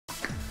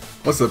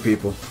What's up,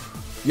 people?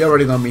 You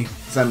already know me,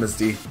 it's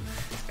MSD.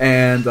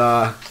 And,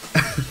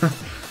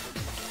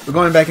 we're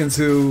going back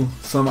into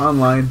some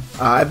online.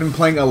 I've been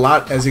playing a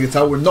lot, as you can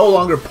tell. We're no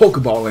longer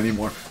Pokeball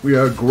anymore. We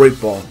are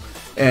Great Ball.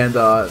 And,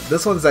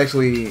 this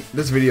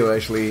video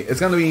actually,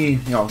 it's gonna be,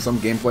 you know, some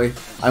gameplay.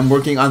 I'm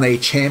working on a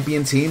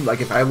champion team.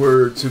 Like, if I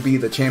were to be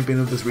the champion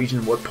of this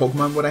region, what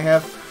Pokemon would I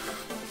have?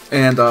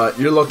 And,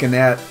 you're looking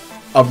at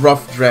a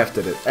rough draft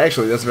at it.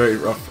 Actually, that's very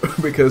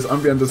rough, because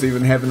Umbreon doesn't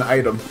even have an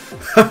item.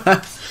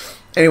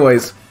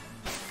 Anyways,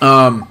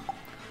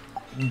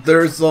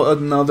 there's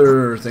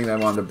another thing that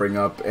I wanted to bring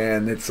up,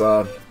 and it's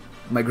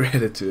my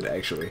gratitude,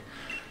 actually.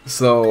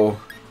 So,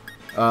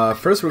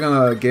 first we're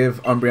gonna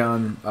give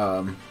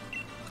Umbreon,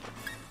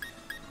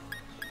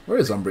 where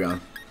is Umbreon?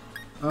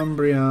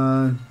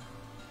 Umbreon,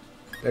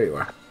 there you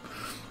are.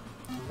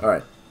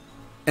 Alright.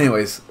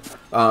 Anyways,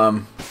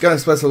 gotta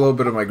express a little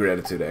bit of my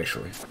gratitude,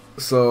 actually.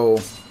 So,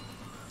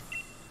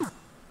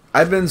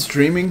 I've been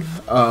streaming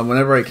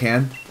whenever I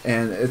can,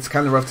 and it's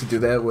kind of rough to do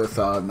that with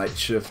night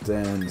shift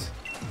and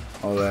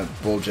all that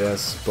bull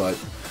jazz, but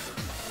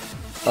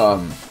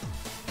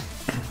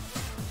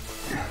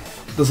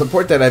the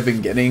support that I've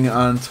been getting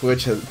on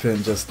Twitch has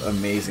been just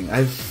amazing.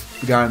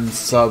 I've gotten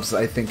subs,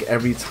 I think,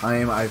 every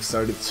time I've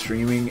started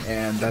streaming,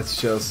 and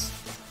that's just,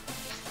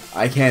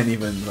 I can't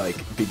even like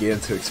begin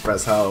to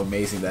express how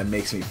amazing that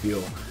makes me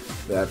feel.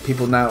 That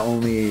people not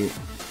only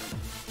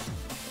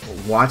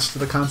watch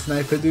the content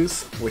I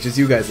produce, which is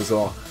you guys as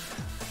well,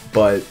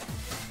 but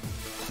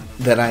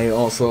that I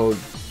also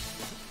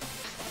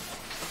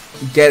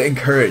get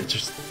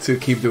encouraged to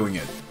keep doing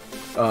it.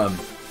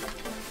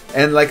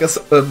 And like a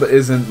sub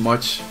isn't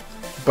much,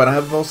 but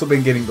I've also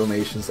been getting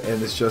donations,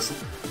 and it's just,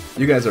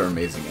 you guys are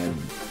amazing, and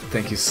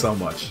thank you so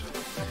much.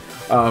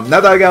 Now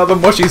that I got all the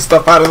mushy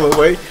stuff out of the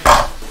way,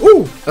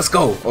 ooh, let's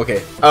go.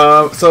 Okay,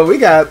 so we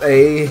got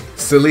a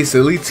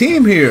silly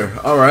team here.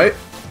 Alright,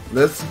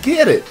 let's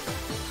get it.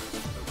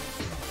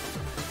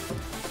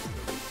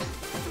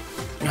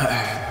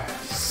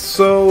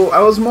 So, I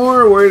was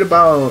more worried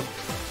about...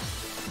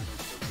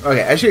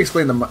 Okay, I should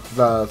explain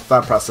the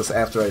thought process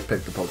after I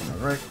picked the Pokemon,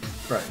 right?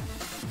 Right.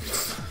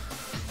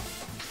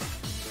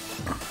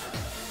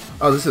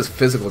 Oh, this is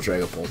physical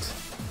Dragapult.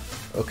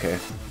 Okay.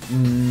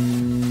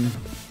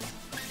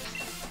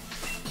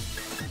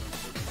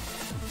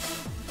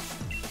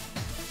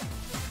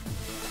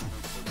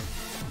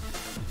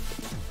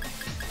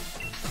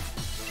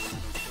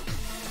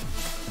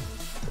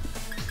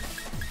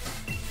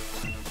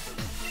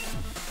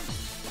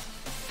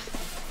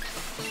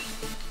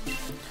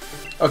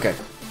 Okay.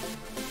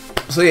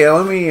 So yeah,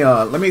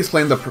 let me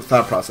explain the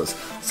thought process.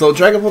 So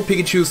Dragapult,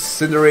 Pikachu,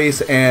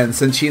 Cinderace, and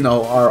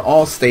Cinccino are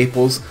all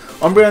staples.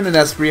 Umbreon and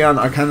Espeon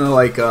are kind of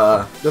like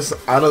just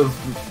out of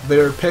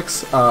their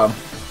picks,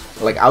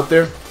 like out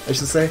there, I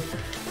should say.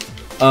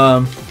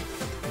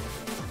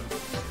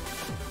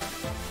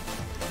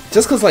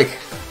 Just cause like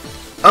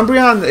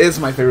Umbreon is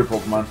my favorite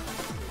Pokemon.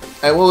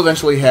 I will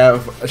eventually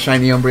have a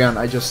shiny Umbreon.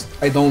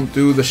 I don't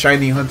do the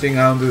shiny hunting.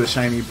 I don't do the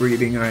shiny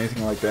breeding or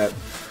anything like that.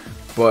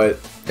 But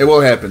it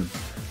will happen.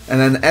 And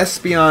then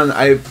Espeon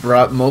I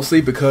brought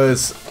mostly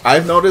because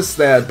I've noticed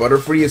that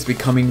Butterfree is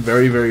becoming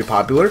very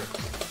popular.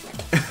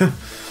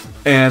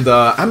 And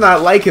I'm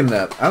not liking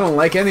that. I don't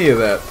like any of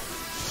that.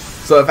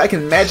 So if I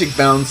can magic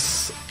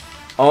bounce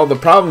all the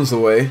problems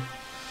away,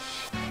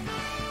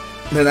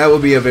 then I will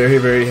be a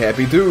very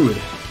happy dude.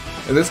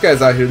 And this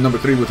guy's out here number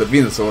 3 with a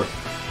Venusaur.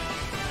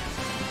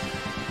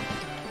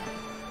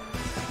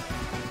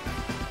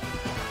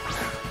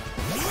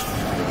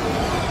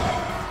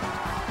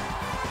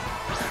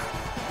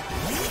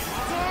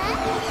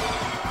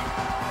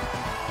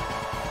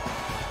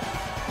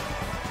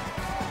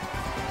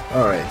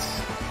 Alright.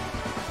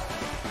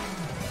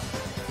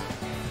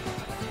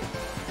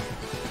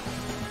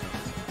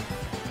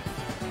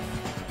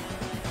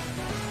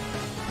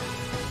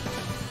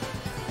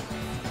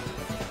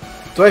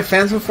 Do I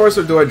Phantom Force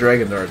or do I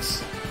Dragon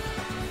Darts? I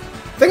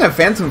think I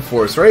Phantom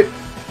Force, right?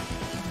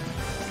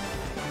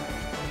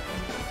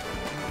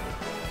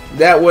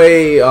 That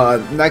way,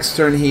 next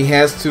turn he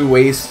has to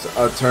waste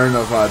a turn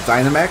of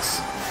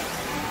Dynamax.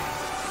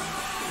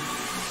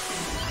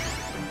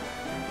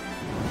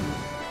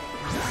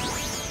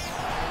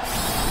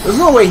 There's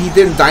no way he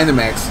didn't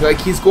Dynamax. Like,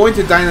 he's going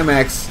to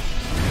Dynamax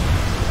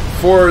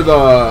for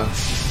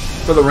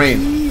the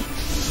rain.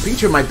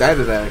 Pikachu might die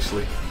to that,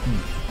 actually.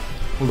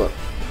 Hold up.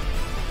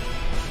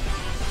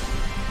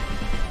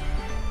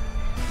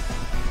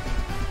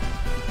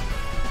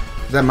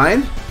 Is that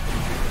mine?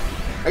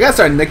 I gotta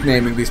start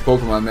nicknaming these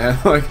Pokemon, man.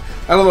 Like,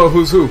 I don't know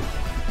who's who.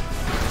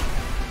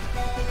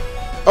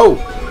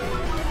 Oh!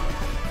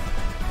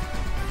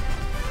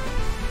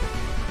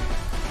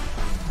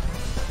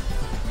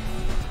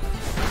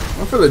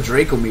 One for the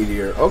Draco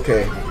Meteor.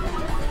 Okay.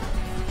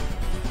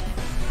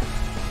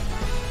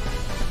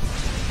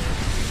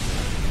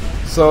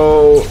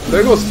 So,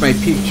 there goes my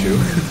Pikachu.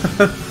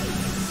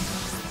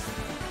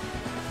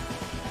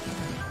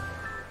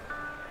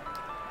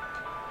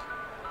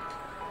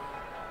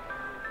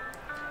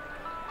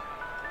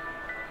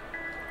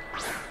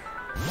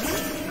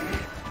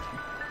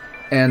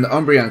 And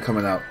Umbreon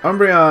coming out.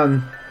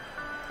 Umbreon,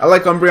 I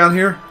like Umbreon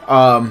here.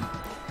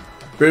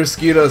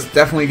 Beerskita is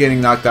definitely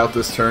getting knocked out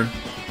this turn.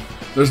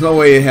 There's no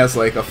way it has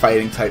like a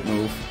fighting type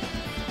move.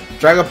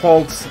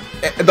 Dragapult,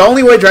 the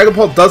only way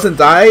Dragapult doesn't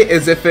die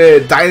is if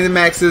it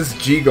Dynamaxes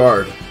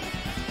G-Guard.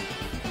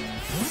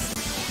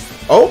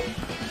 Oh!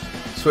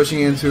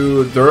 Switching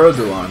into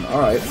Duraludon.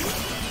 Alright.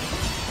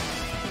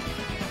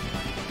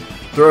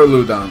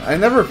 Duraludon. I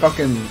never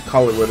fucking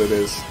call it what it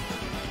is.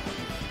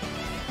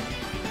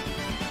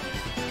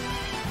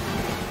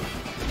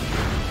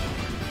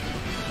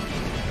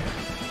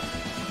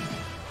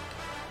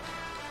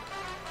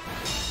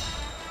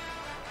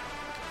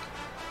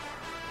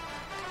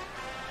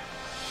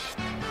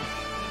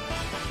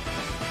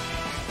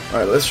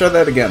 Alright, let's try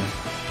that again.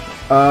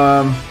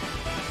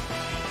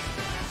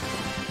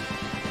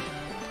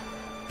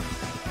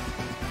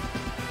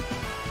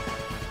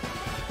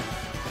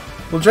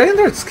 Will Dragon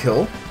Darts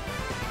kill?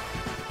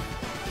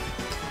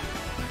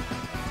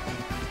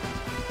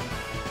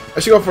 I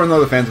should go for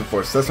another Phantom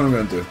Force. That's what I'm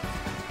going to do.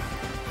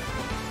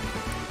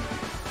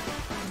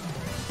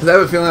 Because I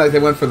have a feeling like they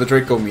went for the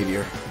Draco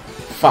Meteor.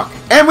 Fuck.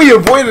 And we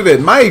avoided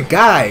it! My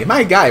guy!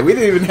 My guy! We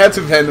didn't even have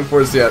to Phantom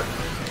Force yet.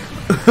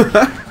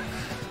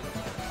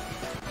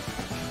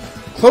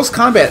 Close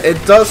combat,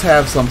 it does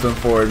have something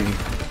for me.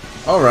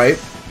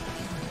 Alright.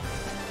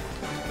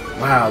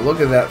 Wow, look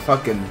at that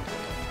fucking...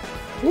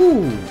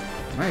 Ooh,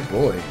 my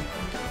boy.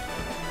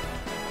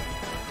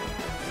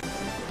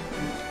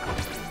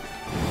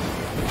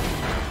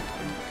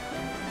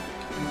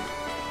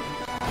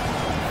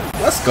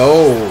 Let's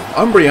go!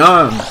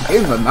 Umbreon!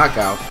 Getting the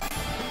knockout.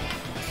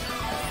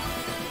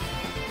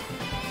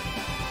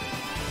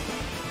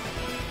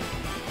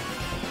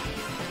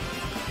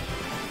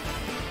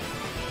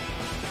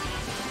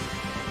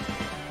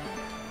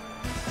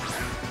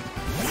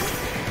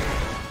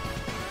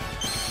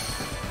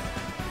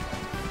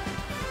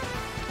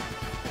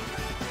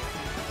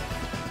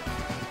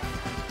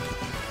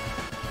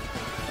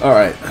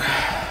 Alright.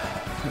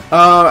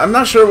 I'm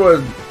not sure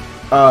what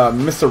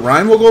Mr.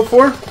 Rhyme will go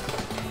for.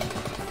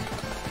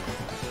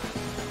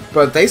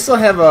 But they still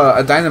have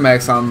a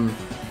Dynamax on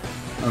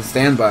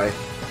standby.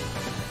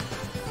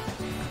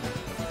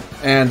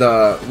 And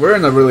we're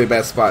in a really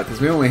bad spot because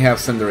we only have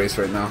Cinderace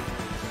right now.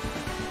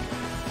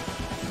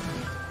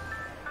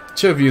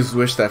 Should have used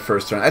Wish that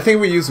first turn. I think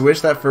if we used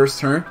Wish that first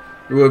turn,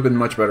 we would have been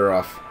much better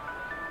off.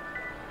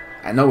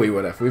 I know we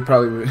would have. We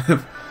probably would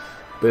have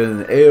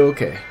been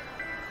A-okay.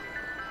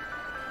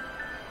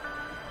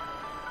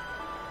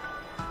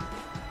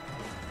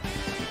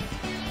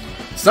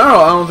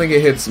 Snarl, I don't think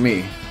it hits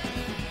me.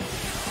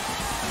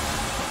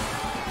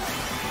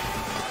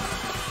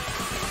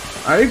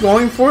 Are you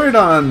going for it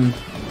on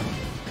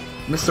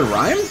Mr.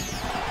 Rhyme?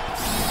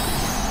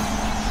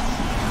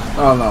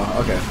 Oh no,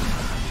 okay.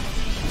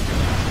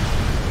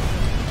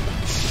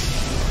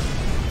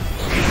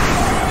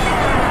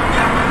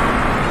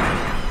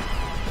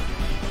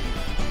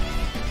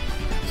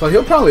 So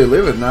he'll probably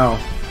live it now.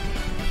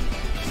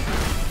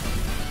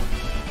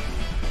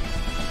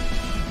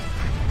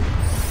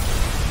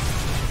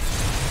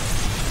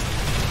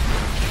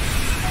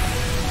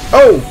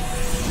 Oh!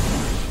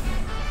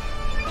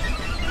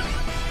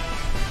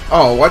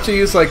 Oh, watch it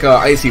use like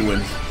Icy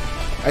Wind.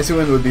 Icy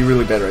Wind would be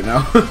really bad right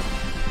now.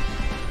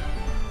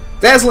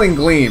 Dazzling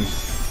Gleam.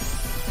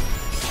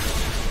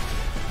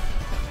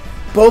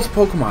 Both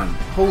Pokemon.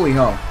 Holy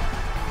hell.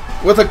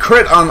 With a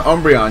crit on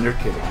Umbreon, you're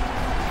kidding.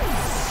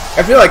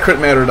 I feel like crit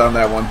mattered on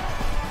that one.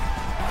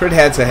 Crit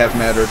had to have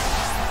mattered.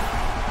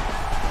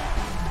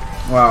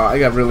 Wow, I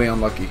got really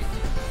unlucky.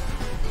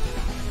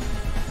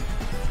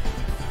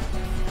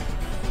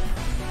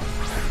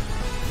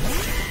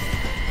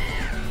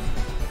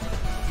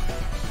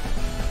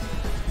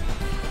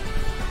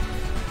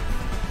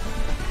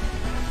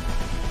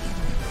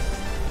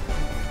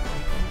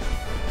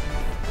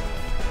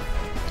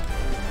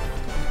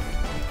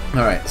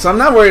 Alright, so I'm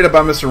not worried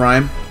about Mr.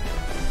 Rhyme.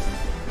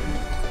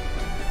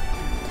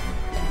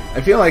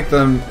 I feel like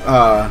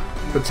the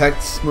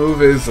Protect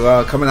move is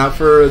coming out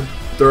for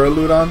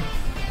Duraludon,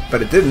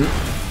 but it didn't.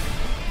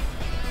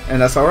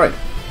 And that's alright.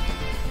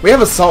 We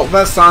have Assault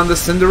Vest on the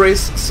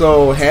Cinderace,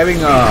 so having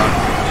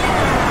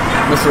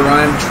Mr.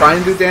 Rhyme try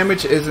and do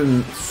damage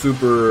isn't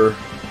super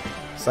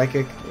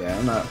psychic. Yeah,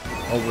 I'm not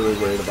overly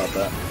worried about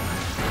that.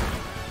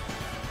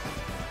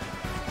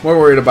 More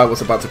worried about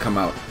what's about to come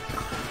out.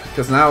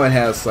 Because now it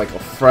has like a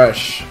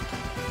fresh...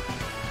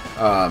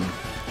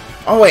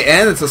 oh wait,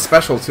 and it's a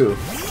special too.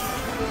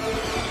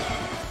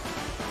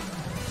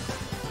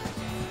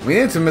 We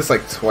need to miss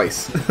like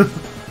twice.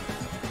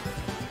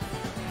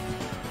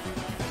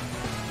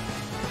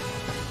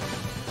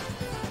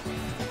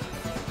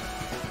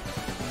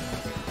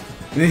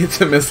 We need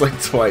to miss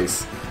like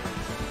twice.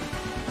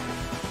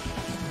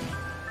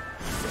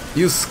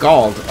 Use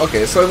Scald.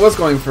 Okay, so it was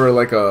going for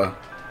like a...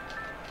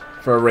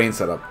 for a rain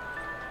setup.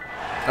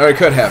 Or it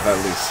could have,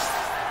 at least.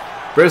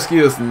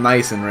 Beerskita is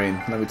nice in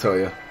rain, let me tell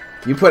you.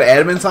 You put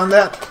Adamant on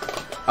that,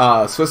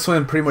 Swift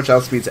Swim pretty much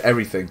outspeeds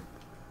everything.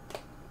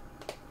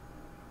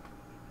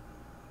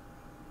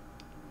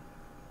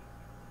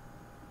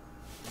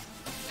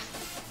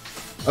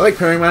 I like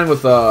pairing mine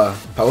with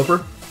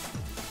Pelipper.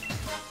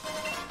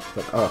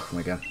 But oh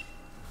my god.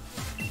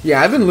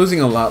 Yeah, I've been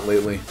losing a lot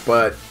lately,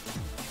 but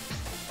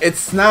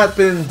it's not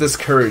been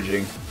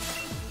discouraging.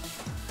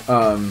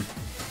 I'm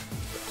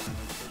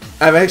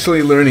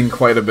actually learning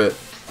quite a bit.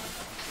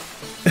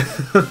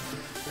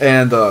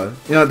 And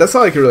you know, that's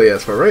all I can really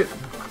ask for, right?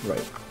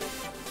 Right.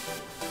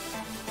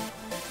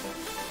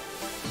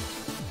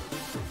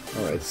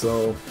 Alright,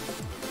 so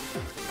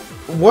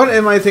what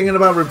am I thinking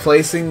about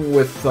replacing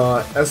with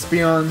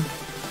Espeon?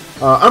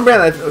 Umbreon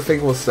I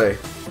think will stay.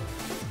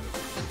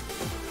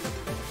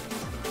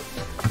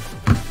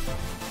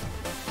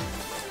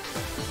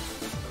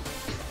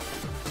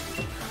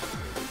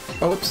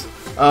 Oh, oops.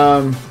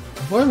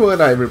 What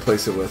would I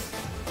replace it with?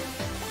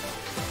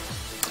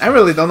 I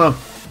really don't know.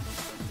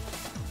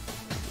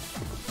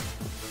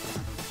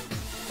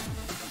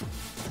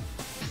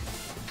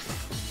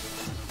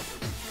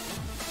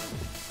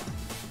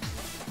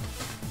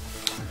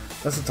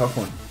 That's a tough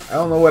one. I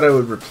don't know what I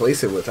would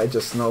replace it with. I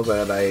just know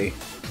that I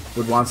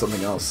would want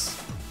something else.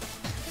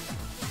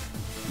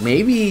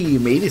 Maybe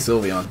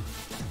Sylveon.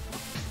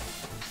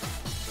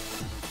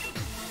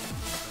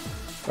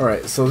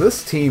 Alright, so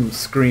this team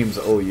screams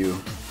OU.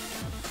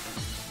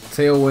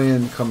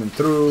 Tailwind coming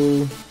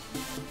through.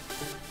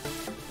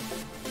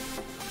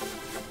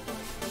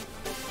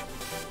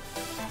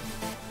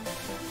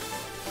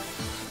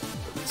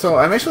 So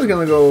I'm actually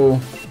gonna go...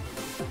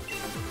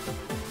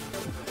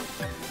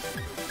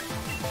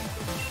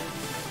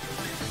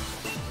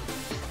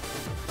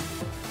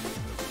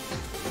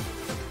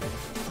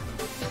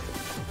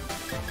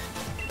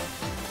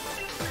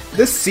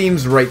 This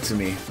seems right to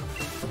me.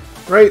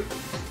 Right?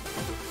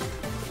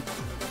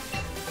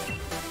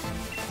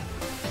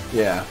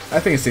 Yeah, I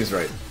think it seems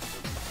right.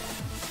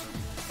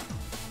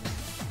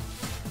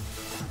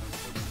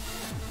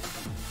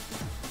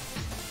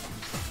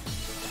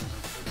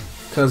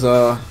 Because,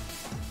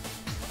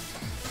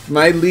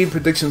 my lead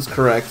prediction's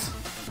correct.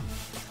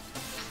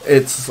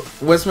 It's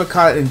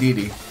Whismacott and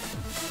Didi.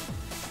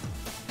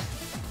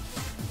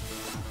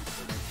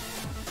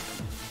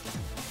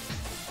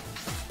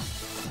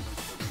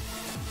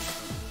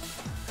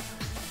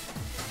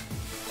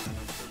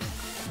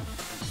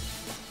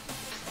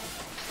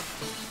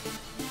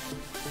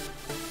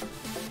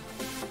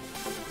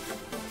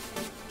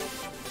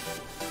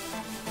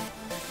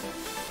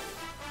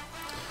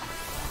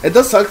 It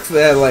does suck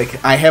that,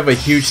 like, I have a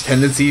huge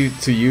tendency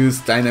to use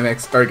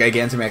Dynamax or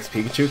Gigantamax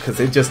Pikachu because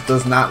it just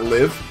does not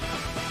live.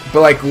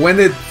 But, like, when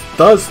it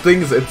does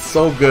things, it's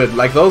so good.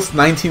 Like, those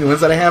 19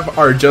 wins that I have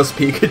are just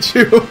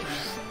Pikachu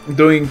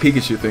doing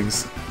Pikachu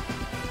things.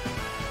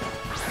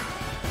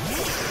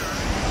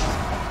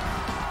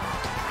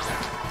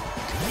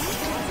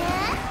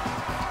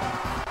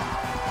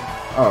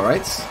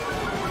 Alright.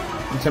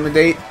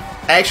 Intimidate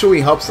actually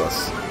helps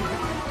us.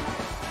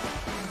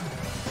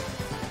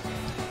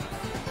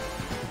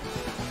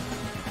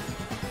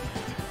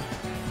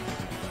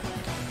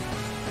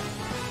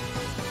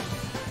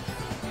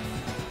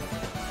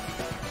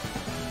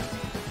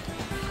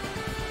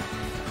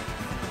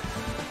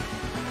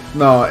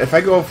 No, if I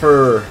go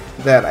for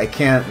that, I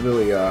can't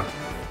really, I'm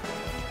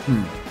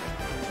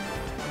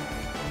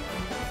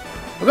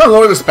gonna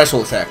lower the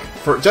special attack,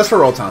 just for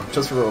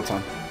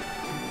Rotom.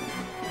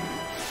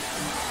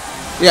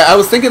 Yeah, I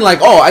was thinking like,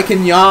 oh, I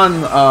can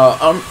yawn,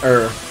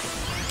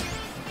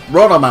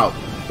 Rotom out.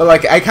 But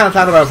like, I kind of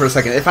thought about it for a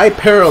second. If I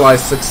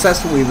paralyze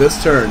successfully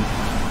this turn,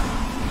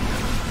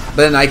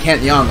 then I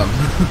can't yawn them.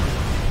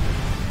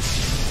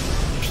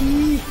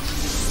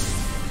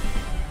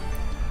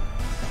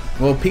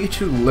 Will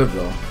Pikachu live,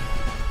 though?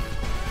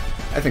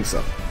 I think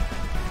so.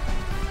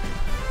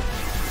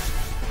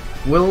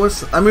 Will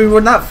us? I mean,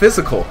 we're not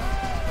physical.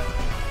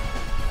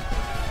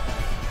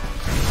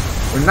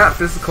 We're not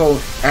physical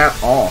at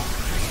all.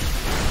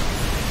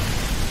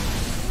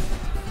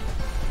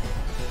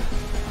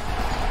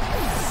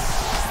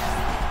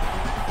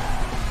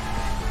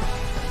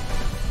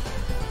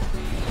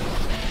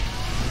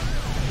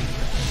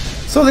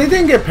 So they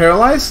didn't get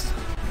paralyzed?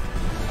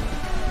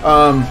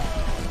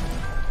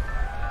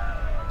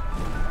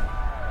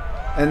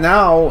 And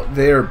now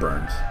they are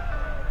burned.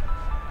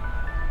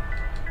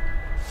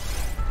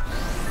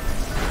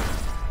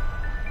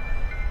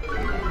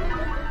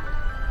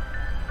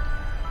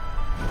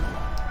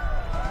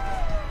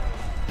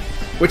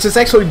 Which is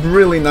actually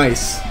really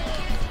nice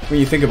when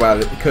you think about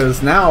it,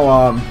 because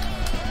now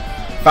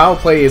Foul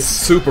Play is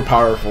super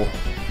powerful.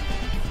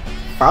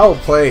 Foul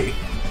Play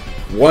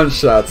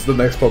one-shots the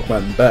next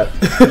Pokemon, bet.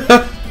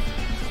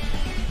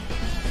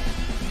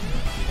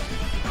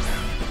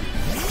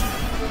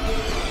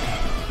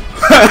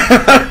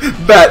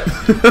 Bet.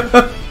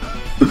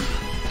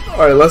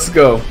 Alright, let's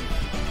go.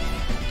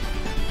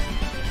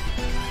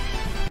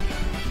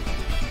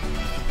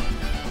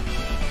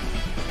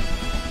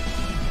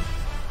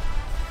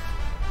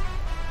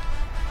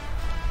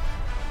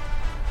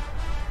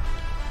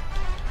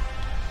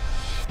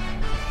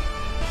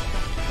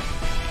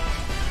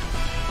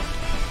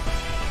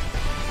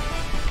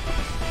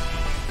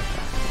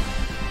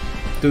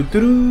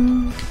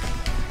 Doo-doo-doo.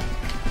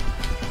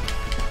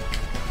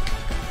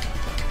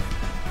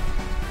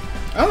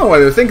 know why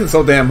they're thinking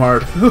so damn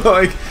hard.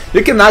 Like,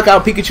 you can knock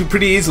out Pikachu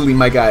pretty easily,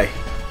 my guy.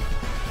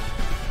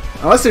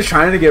 Unless they're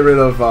trying to get rid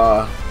of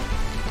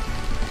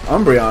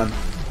Umbreon.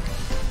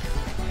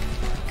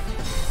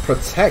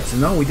 Protect.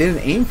 No, we didn't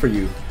aim for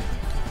you.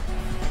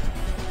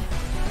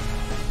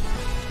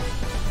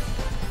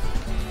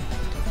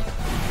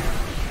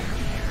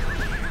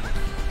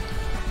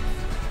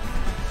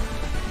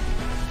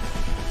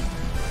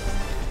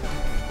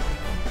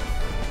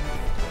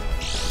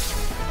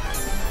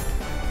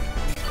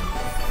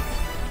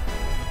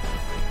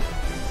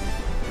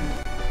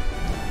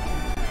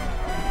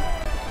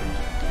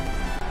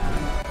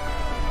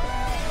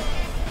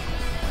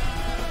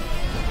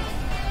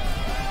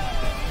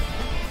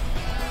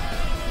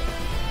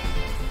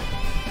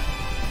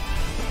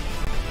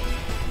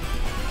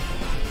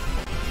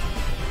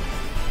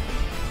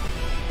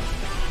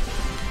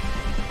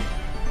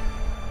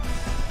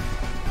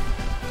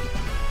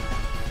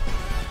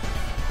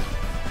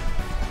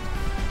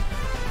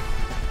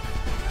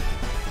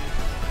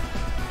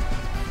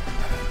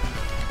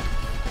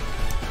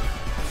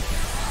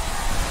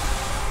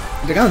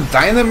 They're gonna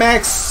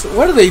Dynamax?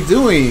 What are they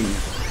doing?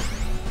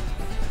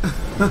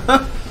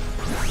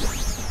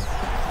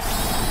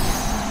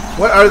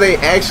 What are they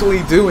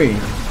actually doing?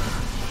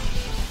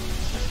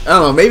 I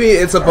don't know, maybe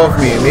it's above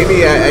me.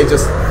 Maybe I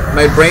just...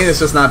 my brain is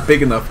just not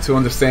big enough to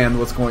understand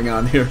what's going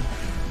on here.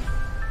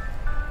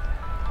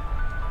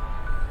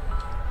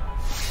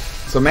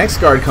 So Max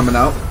Guard coming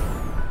out.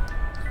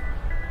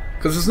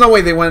 Because there's no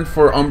way they went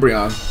for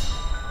Umbreon.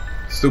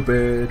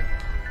 Stupid.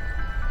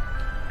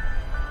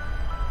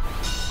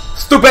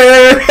 Stupid!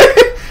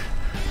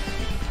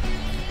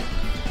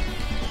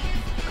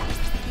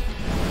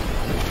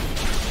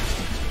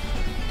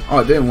 Oh,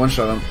 I didn't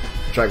one-shot him.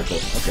 Dragon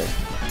Bolt, okay.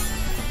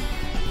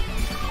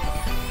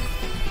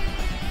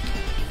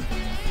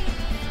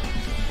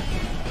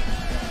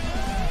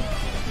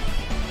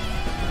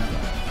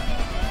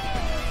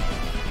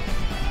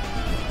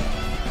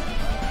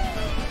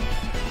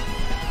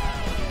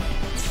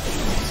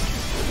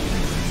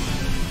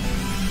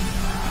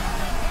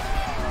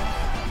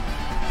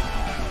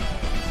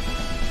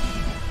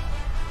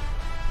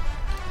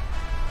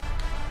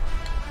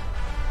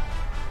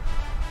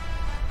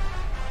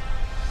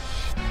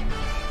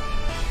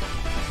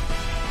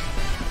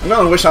 I'm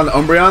gonna wish on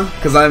Umbreon,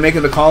 because I'm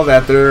making the call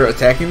that they're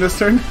attacking this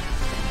turn.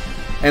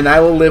 And I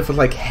will live with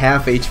like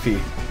half HP.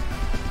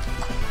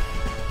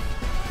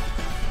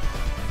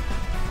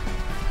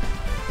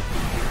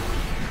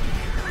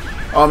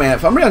 Oh man,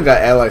 if Umbreon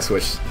got ally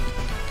switched.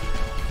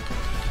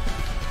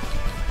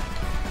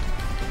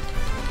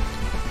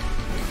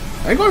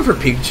 Are you going for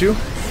Pikachu?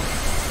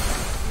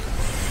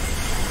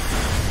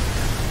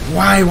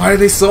 Why? Why are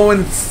they so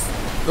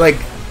like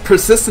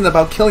persistent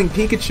about killing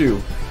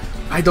Pikachu?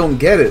 I don't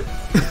get it.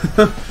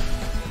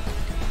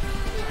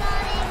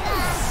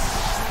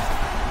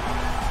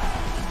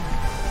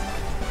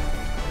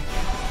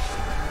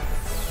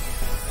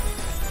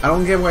 I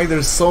don't get why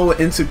they're so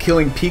into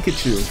killing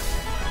Pikachu.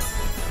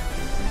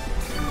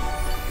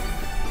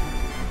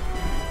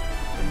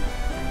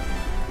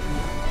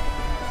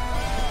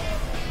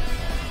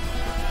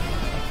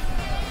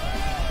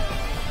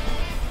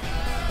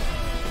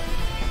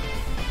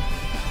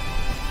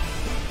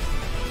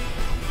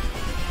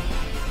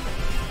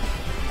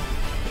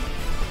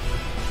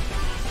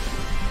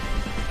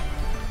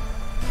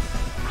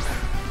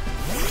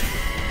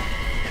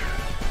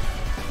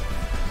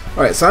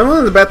 Alright, so I'm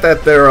willing to bet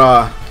that their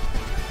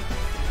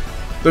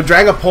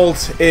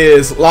Dragapult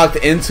is locked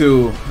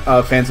into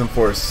Phantom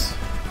Force.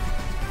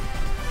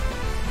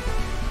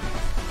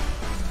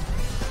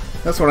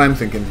 That's what I'm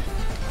thinking.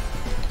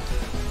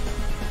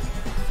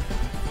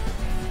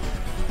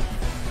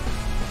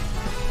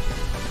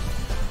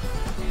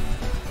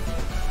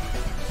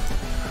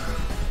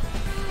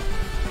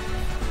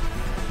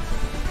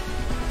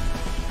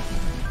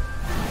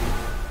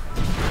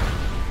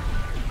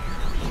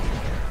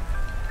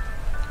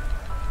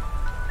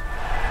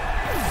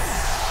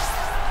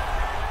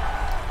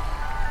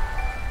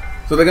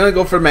 So they're gonna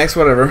go for max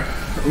whatever.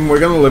 And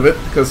we're gonna live it,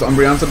 because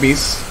Umbreon's a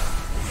beast.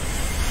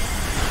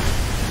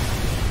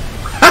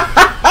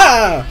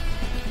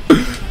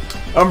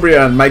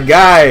 Umbreon, my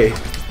guy!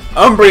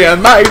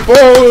 Umbreon, my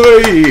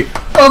boy!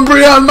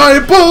 Umbreon, my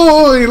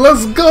boy!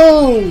 Let's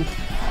go!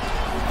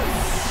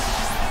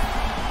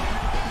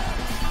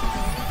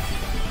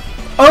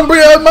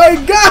 Umbreon, my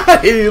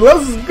guy!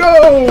 Let's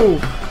go!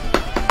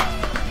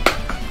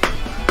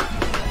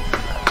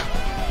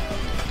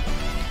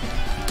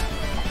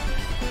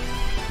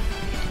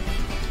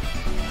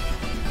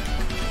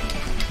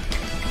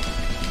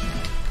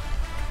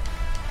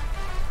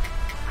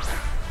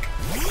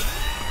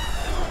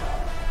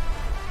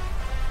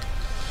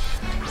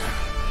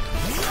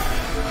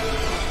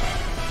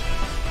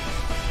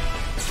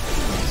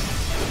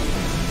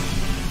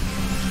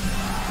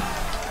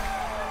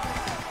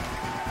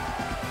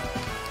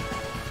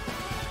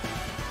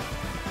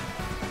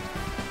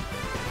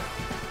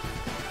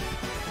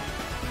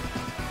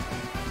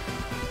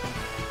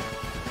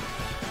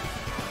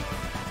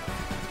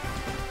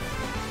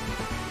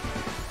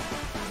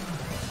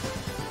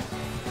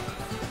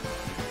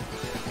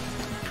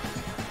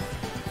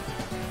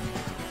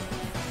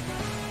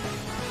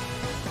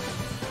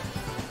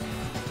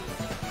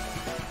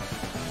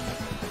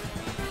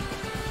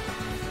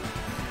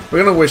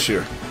 We're gonna wish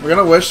here. We're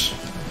gonna wish.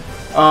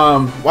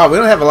 Wow, we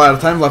don't have a lot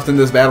of time left in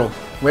this battle.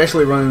 We're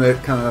actually running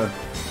it kind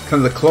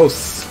of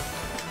close.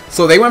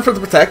 So they went for the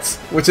protect,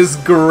 which is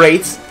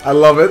great. I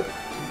love it.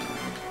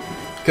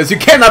 Because you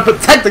cannot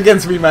protect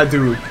against me, my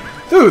dude.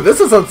 Dude,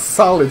 this is a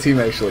solid team,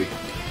 actually.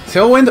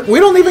 Tailwind, we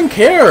don't even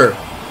care.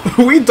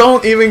 We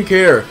don't even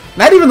care.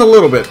 Not even a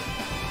little bit.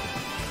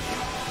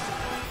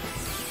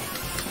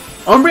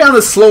 Umbreon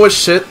is slow as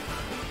shit.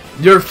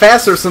 You're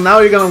faster, so now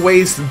you're gonna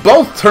waste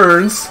both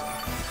turns.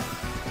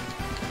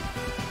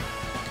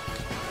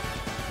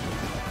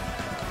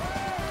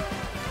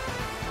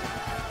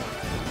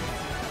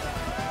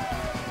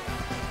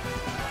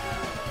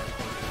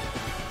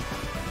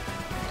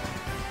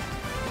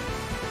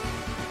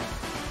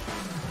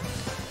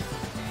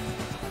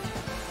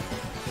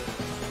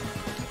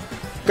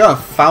 Gotta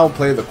foul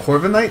play the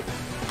Corviknight.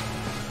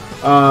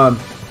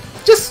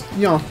 Just,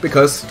 you know,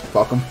 because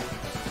fuck him.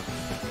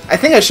 I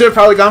think I should have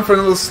probably gone for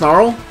another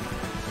Snarl.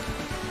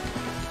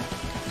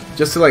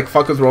 Just to like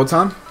fuck with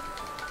Rotom.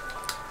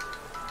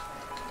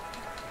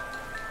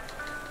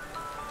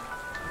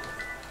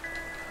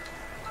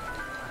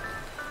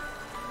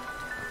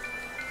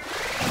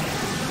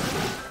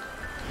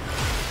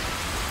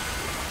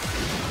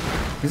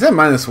 He's at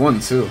 -1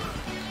 too.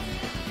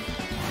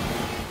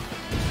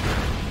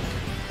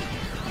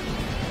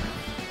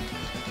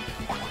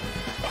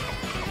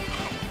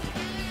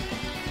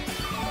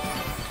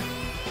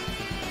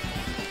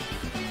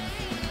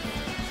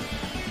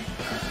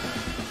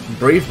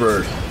 Brave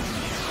Bird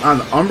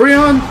on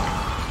Umbreon?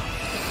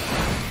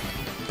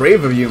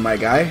 Brave of you, my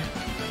guy.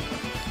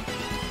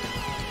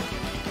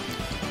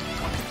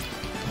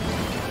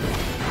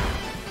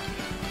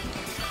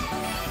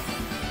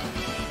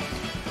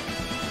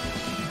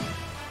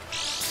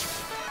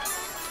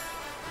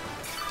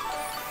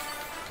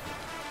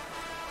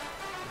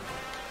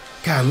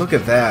 God, look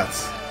at that.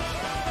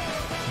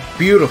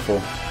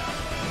 Beautiful.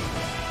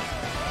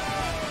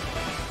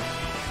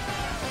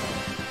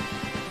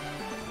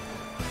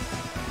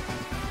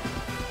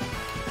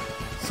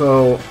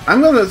 So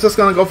I'm just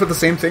gonna go for the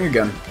same thing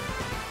again.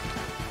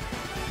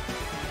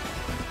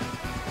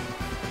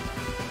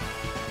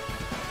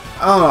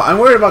 I don't know. I'm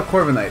worried about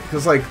Corviknight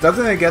because, like,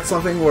 doesn't it get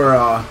something where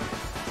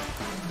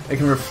it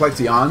can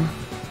reflect Yawn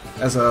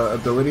as a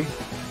ability?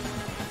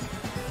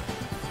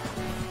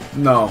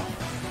 No,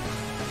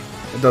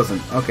 it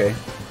doesn't. Okay.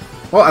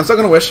 Well, I'm still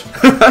gonna wish.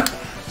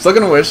 Still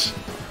gonna wish,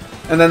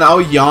 and then I'll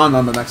Yawn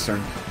on the next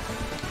turn.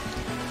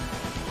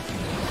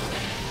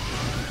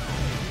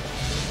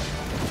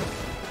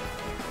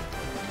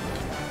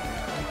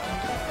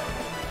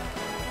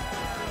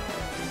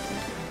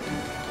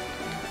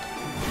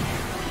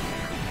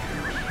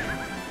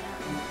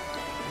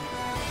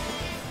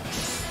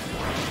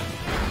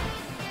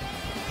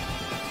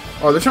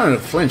 Oh, they're trying to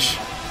flinch.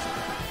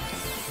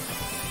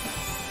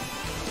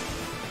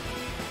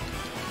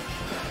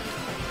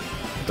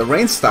 The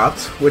rain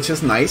stopped, which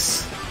is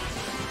nice.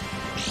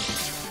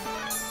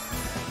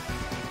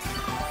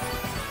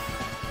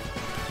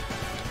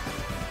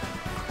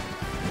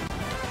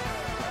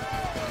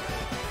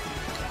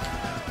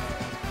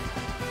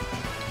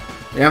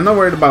 Yeah, I'm not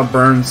worried about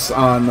burns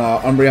on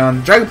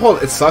Umbreon.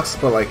 Dragapult, it sucks,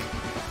 but like...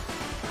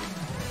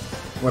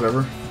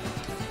 whatever.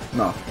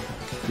 No.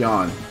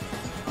 Yawn.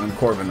 On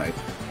Corviknight.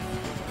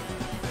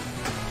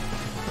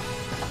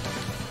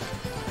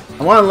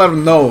 I want to let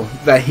him know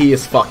that he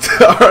is fucked.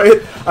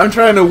 Alright? I'm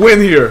trying to win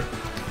here.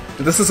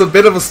 This is a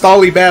bit of a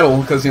stally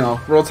battle because, you know,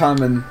 Rotom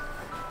and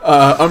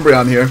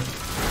Umbreon here.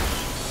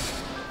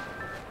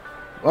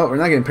 Well, we're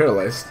not getting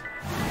paralyzed.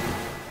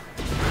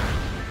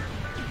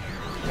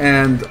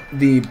 And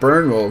the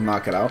burn will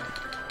knock it out.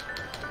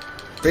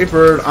 Brave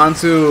Bird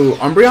onto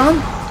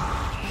Umbreon?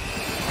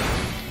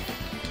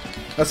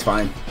 That's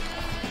fine.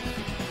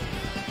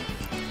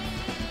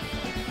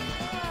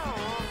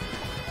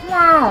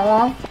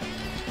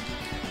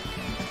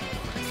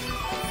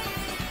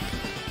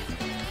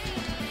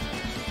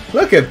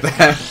 Look at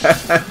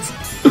that!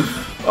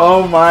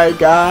 Oh my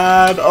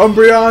god,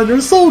 Umbreon, you're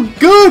so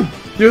good!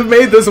 You've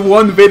made this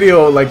one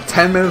video like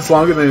 10 minutes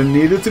longer than it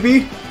needed to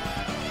be.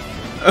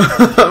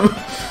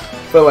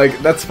 But like,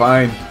 that's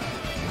fine.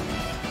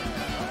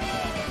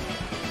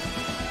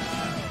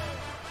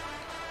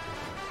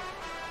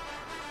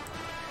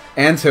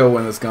 And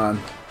Tailwind is gone.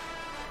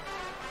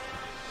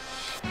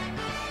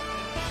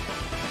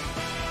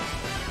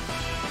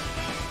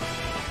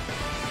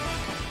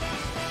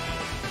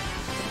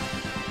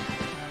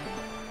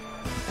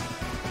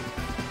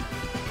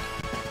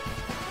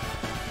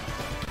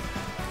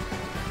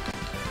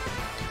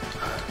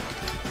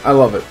 I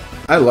love it.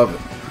 I love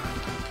it.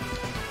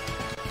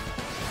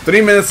 3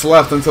 minutes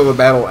left until the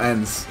battle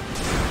ends.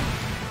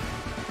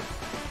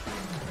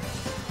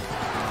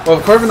 Well,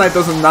 if Corviknight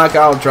doesn't knock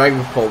out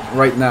Dragapult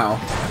right now,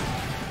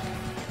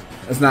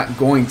 it's not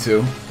going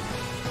to.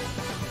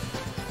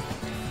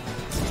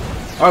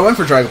 Oh, I went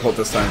for Dragapult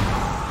this time.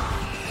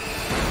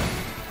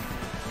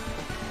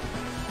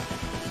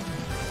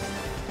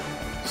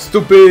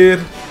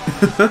 Stupid!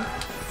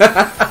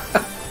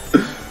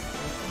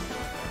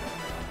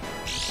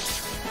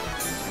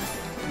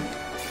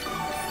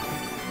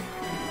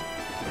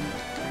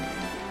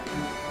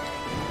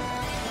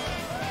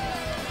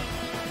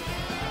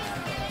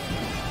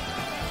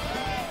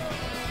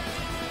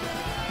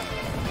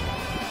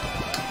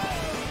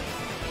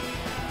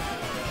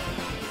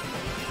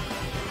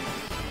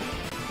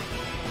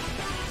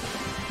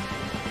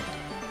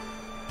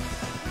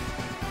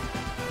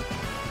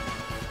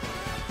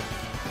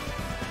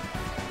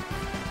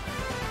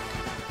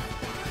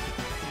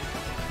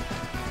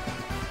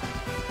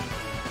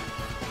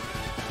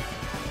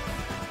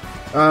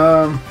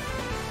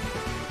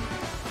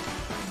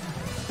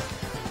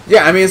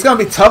 Yeah, I mean, it's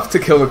gonna be tough to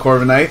kill the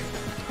Corviknight,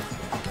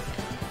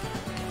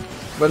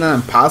 but not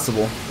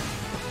impossible.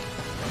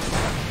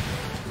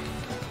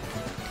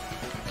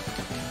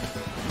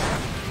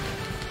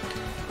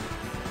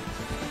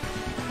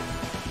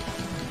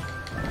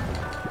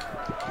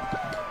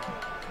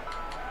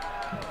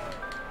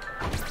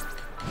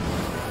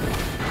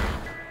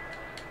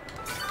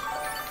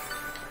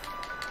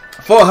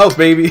 Full health,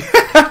 baby.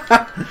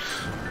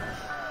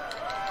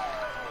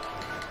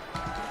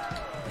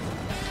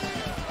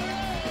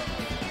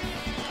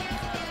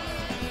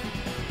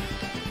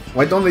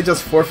 Why don't they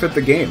just forfeit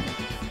the game?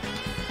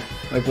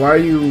 Like, why are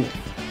you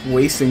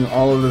wasting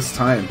all of this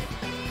time?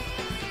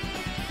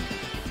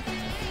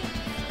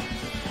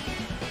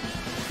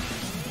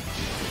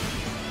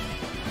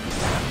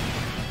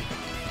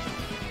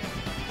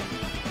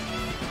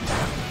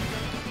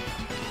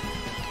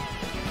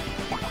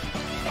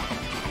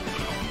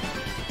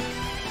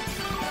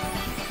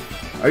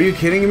 Are you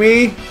kidding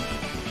me?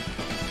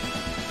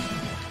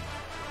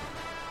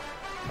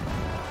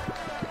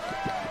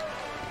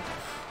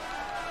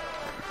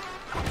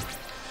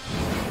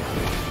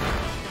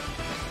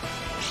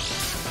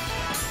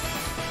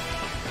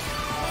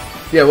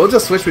 Yeah, we'll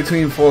just switch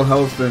between full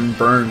health and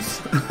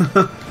burns.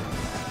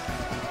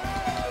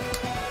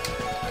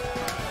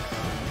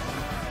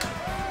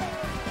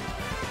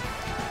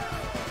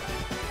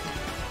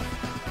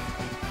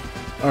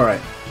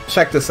 Alright,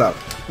 check this out.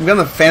 I'm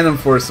gonna Phantom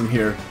Force him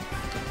here.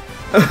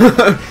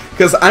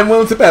 Because I'm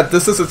willing to bet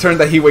this is a turn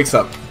that he wakes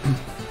up.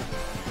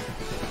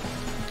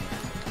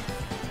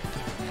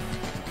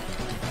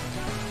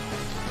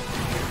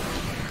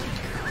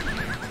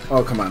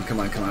 Oh, come on, come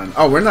on, come on.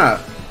 Oh, we're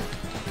not...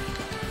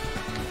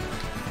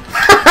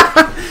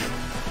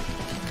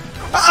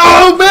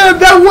 Oh man,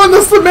 that won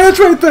us the match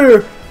right there!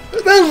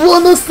 That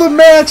won us the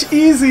match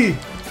easy!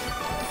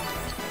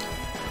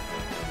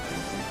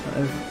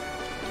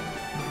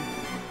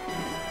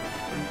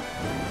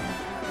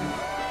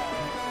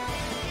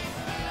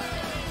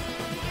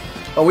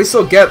 Oh, we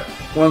still get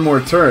one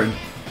more turn.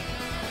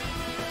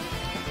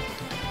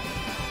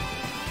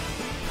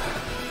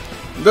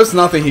 There's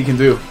nothing he can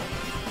do.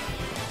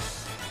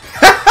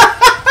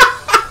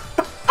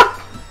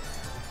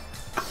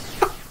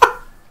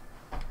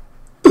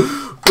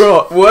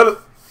 Bro,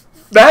 what?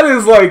 That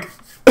is like...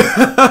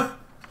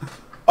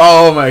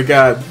 Oh my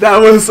god, that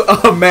was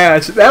a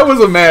match. That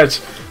was a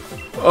match.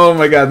 Oh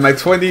my god, my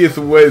 20th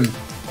win.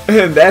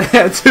 And that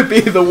had to be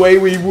the way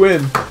we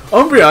win.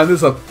 Umbreon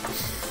is a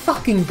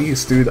fucking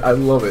beast, dude. I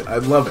love it. I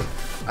love it.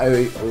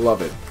 I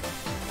love it.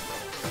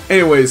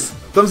 Anyways,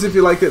 thumbs if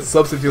you liked it,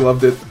 subs if you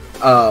loved it.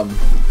 I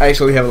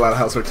actually have a lot of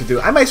housework to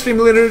do. I might stream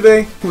later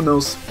today. Who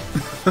knows?